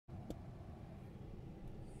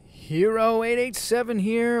Hero887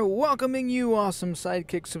 here, welcoming you awesome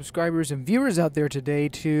Sidekick subscribers and viewers out there today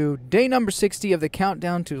to day number 60 of the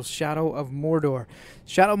countdown to Shadow of Mordor.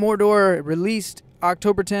 Shadow of Mordor released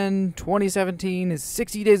October 10, 2017 is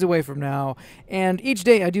 60 days away from now, and each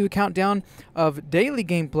day I do a countdown of daily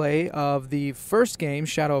gameplay of the first game,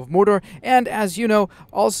 Shadow of Mordor, and as you know,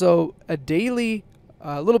 also a daily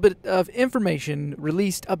little bit of information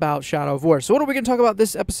released about Shadow of War. So what are we going to talk about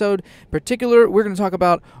this episode? In particular, we're going to talk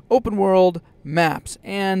about open world maps,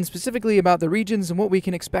 and specifically about the regions and what we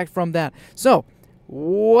can expect from that. So,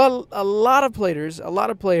 what a lot of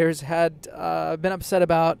players had been upset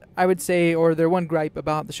about, I would say, or their one gripe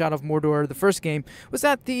about the Shadow of Mordor, the first game, was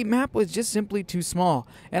that the map was just simply too small.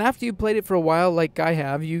 And after you played it for a while, like I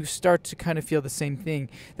have, you start to kind of feel the same thing.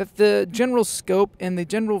 That the general scope and the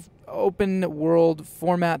general open world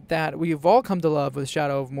format that we've all come to love with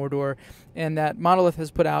Shadow of Mordor and that Monolith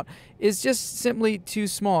has put out is just simply too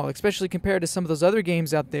small, especially compared to some of those other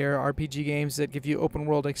games out there, RPG games that give you open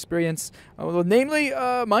world experience, namely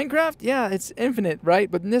Minecraft. Yeah, it's infinite, right?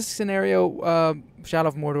 But in this scenario, Shadow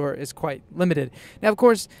of Mordor is quite limited. Now, of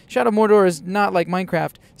course, Shadow of Mordor is not like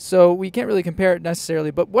Minecraft, so we can't really compare it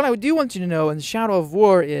necessarily. But what I do want you to know in Shadow of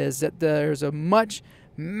War is that there's a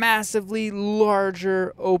massively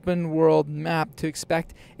larger open world map to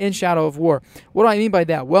expect in Shadow of War. What do I mean by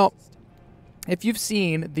that? Well, if you've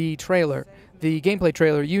seen the trailer, the gameplay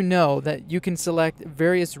trailer, you know that you can select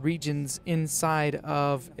various regions inside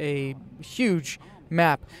of a huge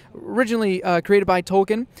map, originally created by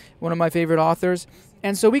Tolkien, one of my favorite authors.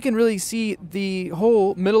 And so we can really see the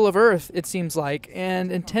whole middle of Earth, it seems like.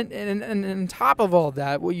 And on top of all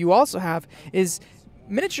that, what you also have is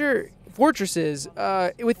miniature fortresses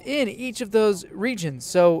within each of those regions.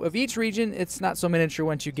 So of each region, it's not so miniature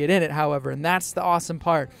once you get in it, however, and that's the awesome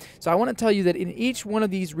part. So I want to tell you that in each one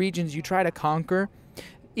of these regions you try to conquer,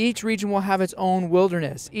 each region will have its own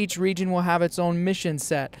wilderness. Each region will have its own mission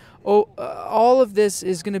set. All of this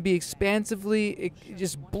is going to be expansively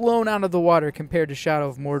just blown out of the water compared to Shadow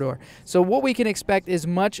of Mordor. So what we can expect is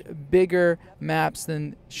much bigger maps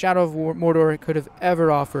than Shadow of Mordor could have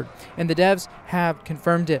ever offered. And the devs have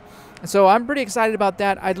confirmed it. So I'm pretty excited about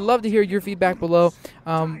that. I'd love to hear your feedback below.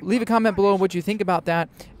 Leave a comment below on what you think about that.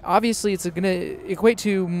 Obviously, it's going to equate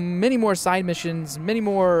to many more side missions, many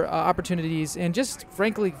more opportunities, and just,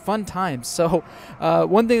 frankly, fun times. So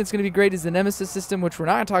one thing that's going to be great is the Nemesis system, which we're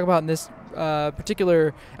not going to talk about in this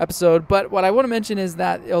particular episode. But what I want to mention is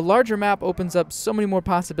that a larger map opens up so many more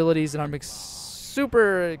possibilities, and I'm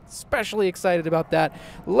especially excited about that.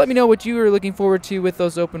 Let me know what you are looking forward to with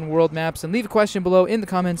those open world maps, and leave a question below in the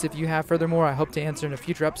comments if you have. Furthermore, I hope to answer in a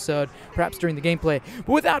future episode, perhaps during the gameplay.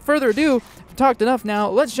 But without further ado, I've talked enough now.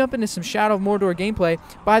 Let's jump into some Shadow of Mordor gameplay.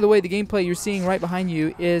 By the way, the gameplay you're seeing right behind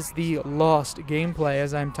you is the Lost gameplay,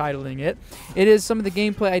 as I'm titling it. It is some of the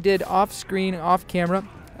gameplay I did off screen, off camera,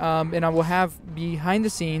 and I will have behind the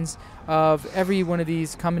scenes of every one of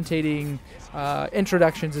these commentating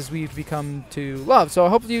introductions as we've become to love. So I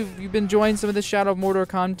hope you've been enjoying some of this Shadow of Mordor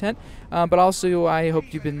content, but also I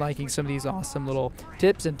hope you've been liking some of these awesome little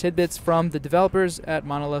tips and tidbits from the developers at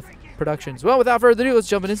Monolith Productions. Well, without further ado, let's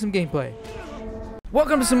jump into some gameplay.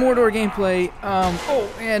 Welcome to some Mordor gameplay.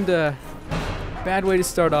 Bad way to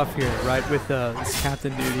start off here, right, with this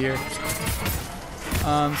captain dude here.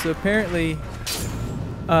 So apparently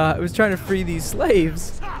I was trying to free these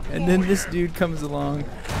slaves, and then this dude comes along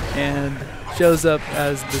and shows up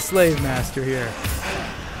as the slave master here.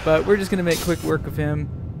 But we're just going to make quick work of him.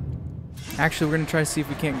 Actually, we're going to try to see if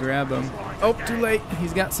we can't grab him. Oh, too late.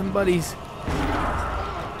 He's got some buddies.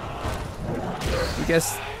 I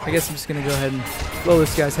guess I'm just going to go ahead and blow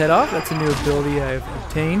this guy's head off. That's a new ability I've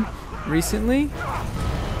obtained recently.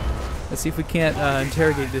 Let's see if we can't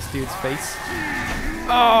interrogate this dude's face.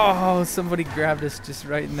 Oh, somebody grabbed us just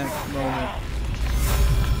right in that moment.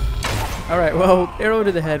 Alright, well, arrow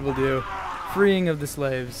to the head will do. Freeing of the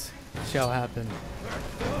slaves shall happen.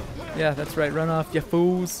 Yeah, that's right. Run off, you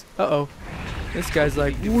fools. Uh-oh. This guy's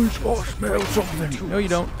like, I smell something. No, you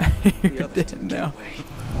don't. You're dead now.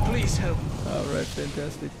 Please help. Alright,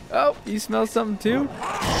 fantastic. Oh, you smell something too?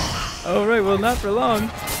 Alright, well, not for long.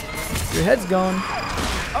 Your head's gone.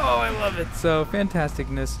 Oh, I love it. So,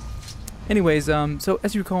 fantasticness. Anyways, so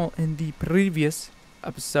as you recall in the previous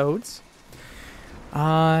episodes,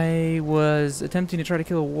 I was attempting to try to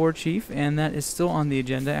kill a war chief, and that is still on the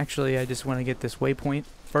agenda. Actually, I just want to get this waypoint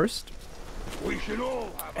first.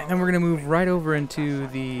 And then we're going to move right over into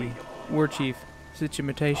the war chief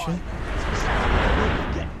situation.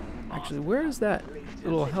 Actually, where is that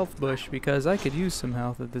little health bush? Because I could use some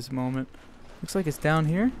health at this moment. Looks like it's down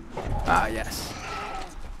here. Ah, yes.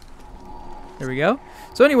 There we go.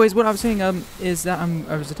 So anyways, what I was saying is that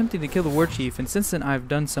I was attempting to kill the war chief, and since then I've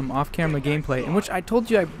done some off-camera gameplay, in which I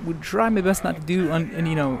told you I would try my best not to do, and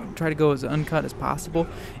you know, try to go as uncut as possible.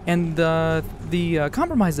 And the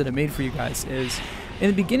compromise that I made for you guys is,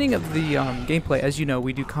 in the beginning of the gameplay, as you know,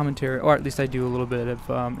 we do commentary, or at least I do a little bit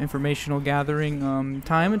of informational gathering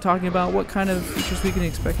time and talking about what kind of features we can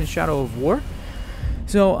expect in Shadow of War.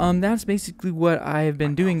 So that's basically what I've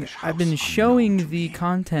been doing. I've been showing the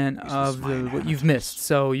content of what you've missed,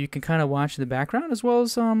 so you can kind of watch in the background as well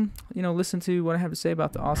as you know, listen to what I have to say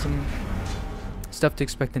about the awesome stuff to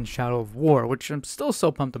expect in Shadow of War, which I'm still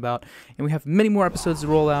so pumped about. And we have many more episodes to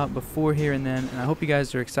roll out before here and then, and I hope you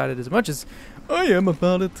guys are excited as much as I am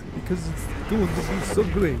about it, because it's going to be so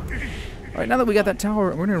great. Alright, now that we got that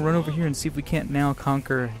tower, we're going to run over here and see if we can't now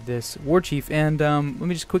conquer this war chief. And let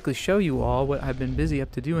me just quickly show you all what I've been busy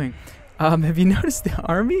up to doing. Have you noticed the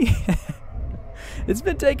army? It's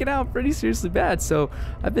been taken out pretty seriously bad, so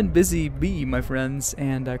I've been busy my friends,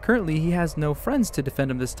 and currently he has no friends to defend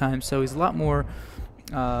him this time, so he's a lot more,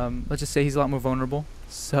 let's just say he's a lot more vulnerable.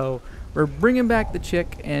 So we're bringing back the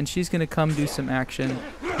chick, and she's going to come do some action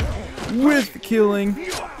with killing.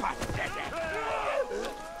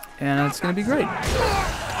 And it's going to be great.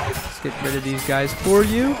 Let's get rid of these guys for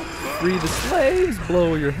you. Free the slaves.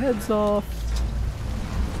 Blow your heads off.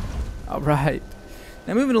 Alright.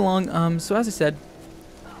 Now moving along. So as I said,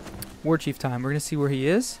 War Chief time. We're going to see where he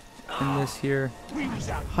is in this here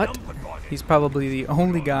hut. He's probably the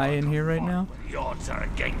only guy in here right now. The odds are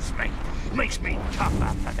against me. Makes me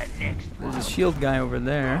tougher for the next. There's a shield guy over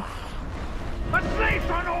there.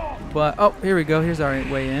 But, oh, here we go. Here's our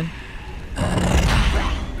way in.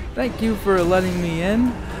 Thank you for letting me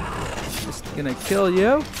in. Just gonna kill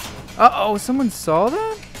you. Uh-oh, someone saw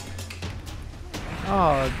that?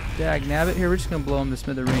 Oh, dagnabbit. Here, we're just gonna blow him to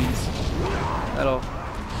smithereens. That'll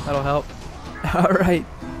help. Alright.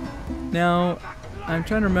 Now, I'm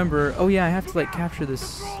trying to remember. Oh yeah, I have to like capture the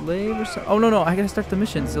slave or something. Oh no, I gotta start the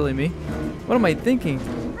mission, silly me. What am I thinking?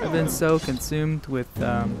 I've been so consumed with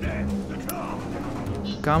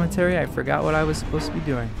commentary, I forgot what I was supposed to be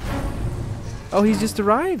doing. Oh, he's just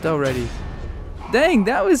arrived already. Dang,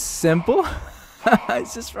 that was simple.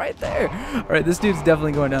 It's just right there. Alright, this dude's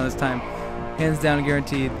definitely going down this time. Hands down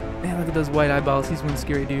guaranteed. Man, look at those white eyeballs. He's one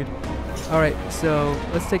scary dude. Alright, so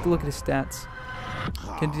let's take a look at his stats.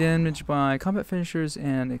 Can damage by combat finishers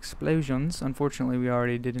and explosions. Unfortunately, we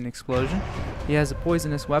already did an explosion. He has a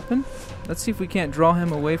poisonous weapon. Let's see if we can't draw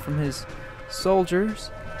him away from his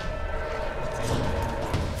soldiers.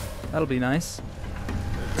 That'll be nice.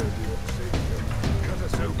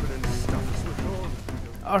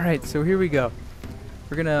 Alright, so here we go.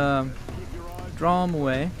 We're gonna draw him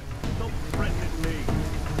away.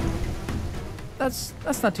 That's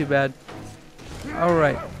not too bad.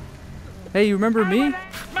 Alright. Hey, you remember me?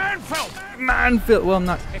 Manfolk! Well, I'm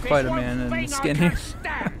not quite a man in the skin here.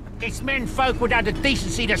 It's menfolk without the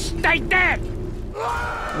decency to stay dead!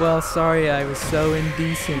 Well, sorry, I was so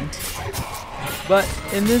indecent. But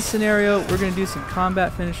in this scenario, we're gonna do some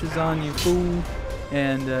combat finishes on you, fool.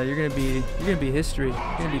 And you're gonna be history.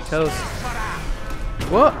 You're gonna be toast.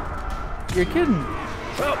 What? You're kidding?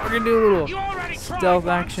 Well, we're gonna do a little stealth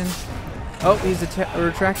action. Oh, he's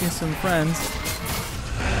attracting some friends.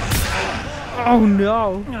 Oh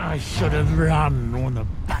no! I should have run when the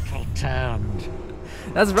battle turned.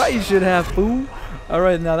 That's right, you should have, fool. All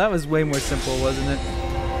right, now that was way more simple, wasn't it?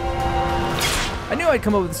 I knew I'd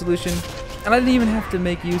come up with a solution, and I didn't even have to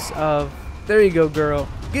make use of. There you go, girl.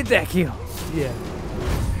 Get that kill. Yeah.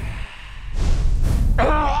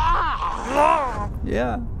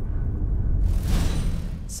 Yeah.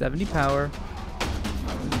 70 power.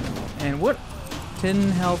 And what?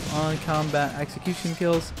 10 health on combat execution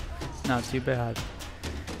kills. Not too bad.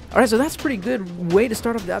 Alright, so that's a pretty good way to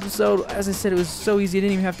start off the episode. As I said, it was so easy. I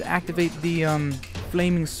didn't even have to activate the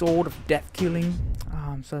flaming sword of death killing.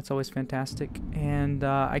 So that's always fantastic. And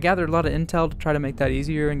I gathered a lot of intel to try to make that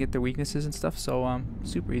easier and get their weaknesses and stuff. So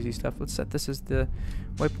super easy stuff. Let's set this as the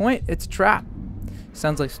waypoint. It's a trap.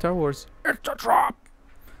 Sounds like Star Wars. It's a trap!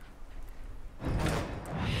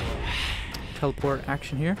 Teleport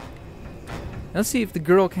action here. Let's see if the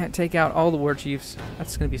girl can't take out all the war chiefs.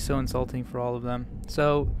 That's going to be so insulting for all of them.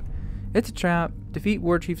 So, it's a trap. Defeat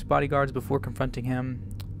war chief's bodyguards before confronting him.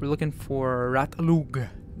 We're looking for Ratalug,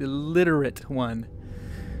 the literate one.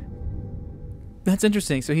 That's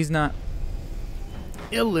interesting. So he's not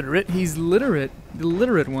illiterate. He's literate. The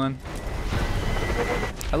literate one.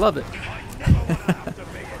 I love it.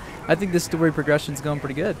 I think this story progression's going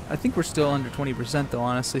pretty good. I think we're still under 20% though,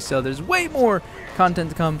 honestly. So there's way more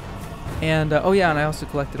content to come. And oh yeah, and I also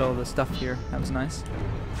collected all the stuff here. That was nice.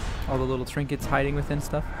 All the little trinkets hiding within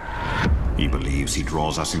stuff. He believes he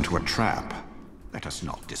draws us into a trap. Let us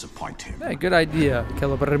not disappoint him. Hey, good idea,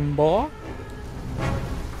 Celebrimbor.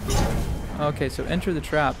 Okay, so enter the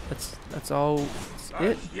trap. That's all. That's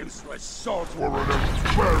it. Useless Let's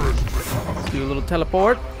do a little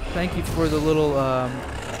teleport. Thank you for the little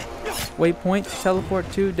waypoint to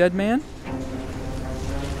teleport to, dead man.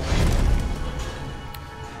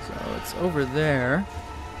 So it's over there.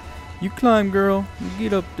 You climb, girl. You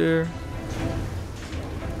get up there.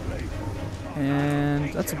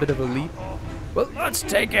 And that's a bit of a leap. Well, let's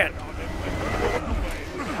take it.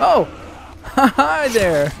 Oh! Hi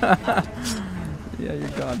there! Yeah, you're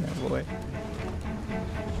gone now, boy.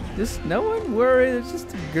 Just no one worry, there's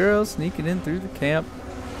just a girl sneaking in through the camp.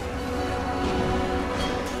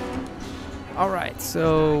 Alright,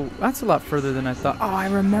 so that's a lot further than I thought. Oh, I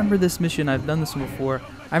remember this mission. I've done this one before.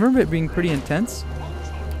 I remember it being pretty intense.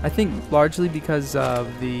 I think largely because of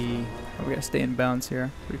the... Oh, we gotta stay in bounds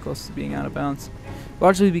here. Pretty close to being out of bounds.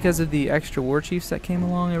 Largely because of the extra war chiefs that came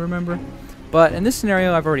along, I remember. But in this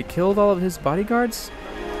scenario, I've already killed all of his bodyguards.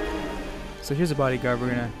 So here's a bodyguard we're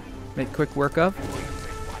gonna make quick work of.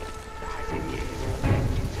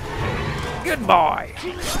 Goodbye!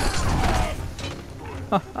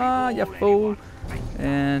 Haha, you fool!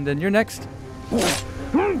 And then you're next.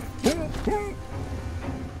 And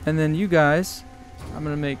then you guys, I'm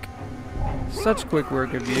gonna make such quick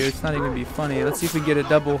work of you, it's not even gonna be funny. Let's see if we get a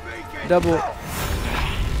double.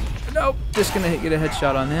 Nope, just gonna get a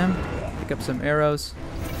headshot on him. Pick up some arrows.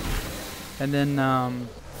 And then,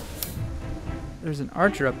 there's an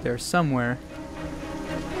archer up there somewhere.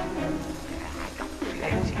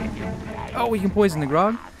 Oh, we can poison the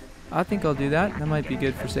grog. I think I'll do that. That might be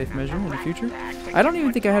good for safe measure in the future. I don't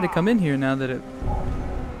even think I had to come in here now that it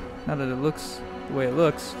looks the way it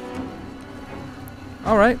looks.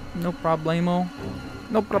 Alright, no problemo.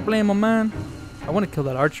 No problemo, man. I want to kill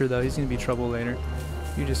that archer though, he's gonna be trouble later.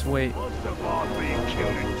 You just wait.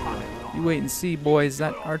 You wait and see, boys.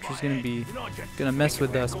 That archer's gonna mess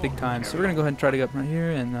with us big time. So we're gonna go ahead and try to go up right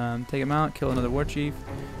here and take him out, kill another war chief.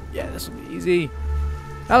 Yeah, this will be easy.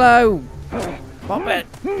 Hello! Pop it!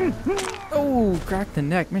 Oh, cracked the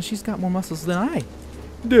neck. Man, she's got more muscles than I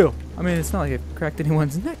do. I mean, it's not like I've cracked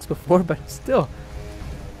anyone's necks before, but still.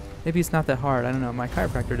 Maybe it's not that hard. I don't know. My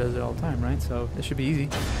chiropractor does it all the time, right? So this should be easy.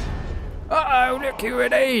 Uh-oh, look who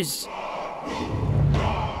it is!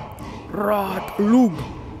 Ratlug.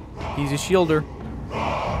 He's a shielder.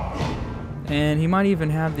 And he might even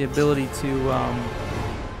have the ability to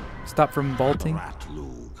stop from vaulting.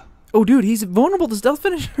 Oh, dude, he's vulnerable to stealth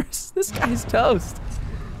finishers. This guy's toast.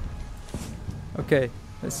 Okay,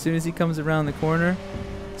 as soon as he comes around the corner,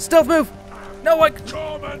 stealth move. No, what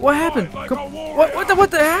happened?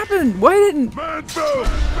 What happened? Why didn't?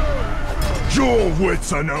 Your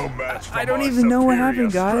wits are no match for I don't my even know what superior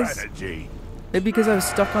happened, guys. strategy. Maybe because I was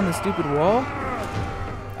stuck on the stupid wall.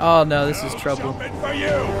 Oh no, this is trouble. Something for you.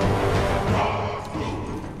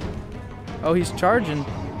 Oh, he's charging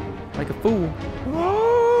like a fool.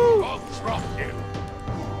 I'll drop you.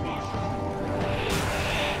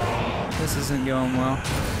 This isn't going well.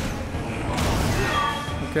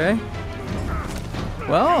 Okay.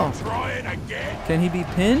 Well, Try it again. can he be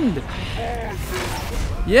pinned?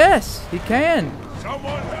 Yes, he can.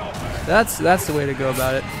 Someone help me. That's the way to go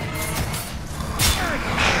about it.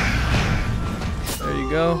 There you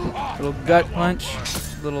go. Little gut punch,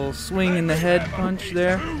 little swing in the head punch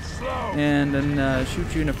there, and then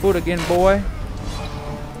shoot you in the foot again, boy.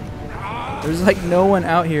 There's like no one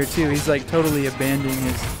out here too. He's like totally abandoning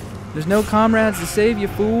his. There's no comrades to save you,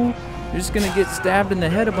 fool. You're just gonna get stabbed in the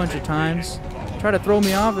head a bunch of times. Try to throw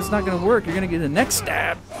me off, it's not gonna work. You're gonna get the next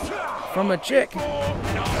stab from a chick.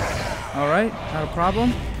 Alright, not a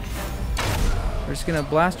problem. We're just gonna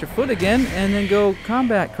blast your foot again and then go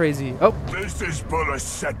combat crazy. Oh, This is but a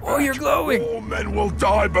setback. oh, you're glowing. All men will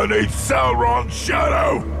die beneath Sauron's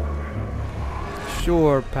shadow.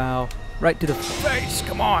 Sure, pal. Right to the face,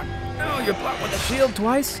 come on. No, you're blocked with a shield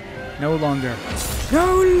twice. No longer.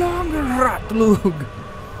 No longer, Ratlug.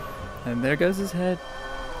 And there goes his head.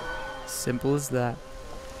 Simple as that.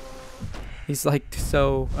 He's like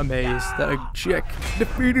so amazed that a chick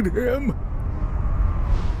defeated him.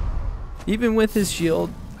 Even with his shield,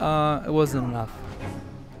 it wasn't enough.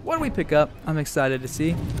 What do we pick up? I'm excited to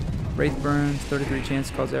see. Wraith burns, 33 chance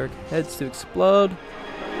to cause Eric heads to explode.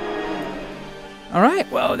 All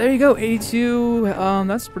right, well, there you go, 82.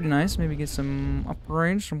 That's pretty nice. Maybe get some upper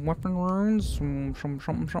range, some weapon runes, some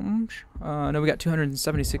something. Now we got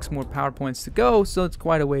 276 more power points to go, so it's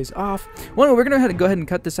quite a ways off. Well, we're gonna go ahead and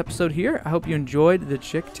cut this episode here. I hope you enjoyed the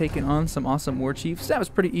chick taking on some awesome war chiefs. That was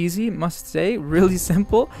pretty easy, must say, really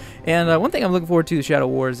simple. And one thing I'm looking forward to, the Shadow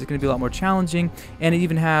Wars, is gonna be a lot more challenging, and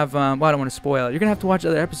even have, well, I don't want to spoil it. You're gonna have to watch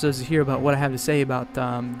other episodes to hear about what I have to say about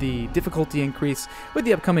the difficulty increase with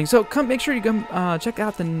the upcoming. So make sure you come check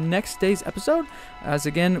out the next day's episode, as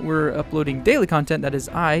again we're uploading daily content. That is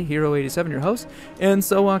I, Hero87, your host, and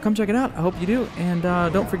so come check it out. I hope you do, and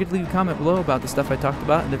don't forget to leave a comment below about the stuff I talked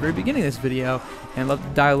about in the very beginning of this video, and love to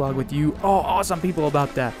dialogue with you all awesome people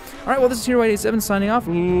about that. Alright, well, this is Hero87 signing off.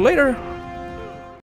 Later!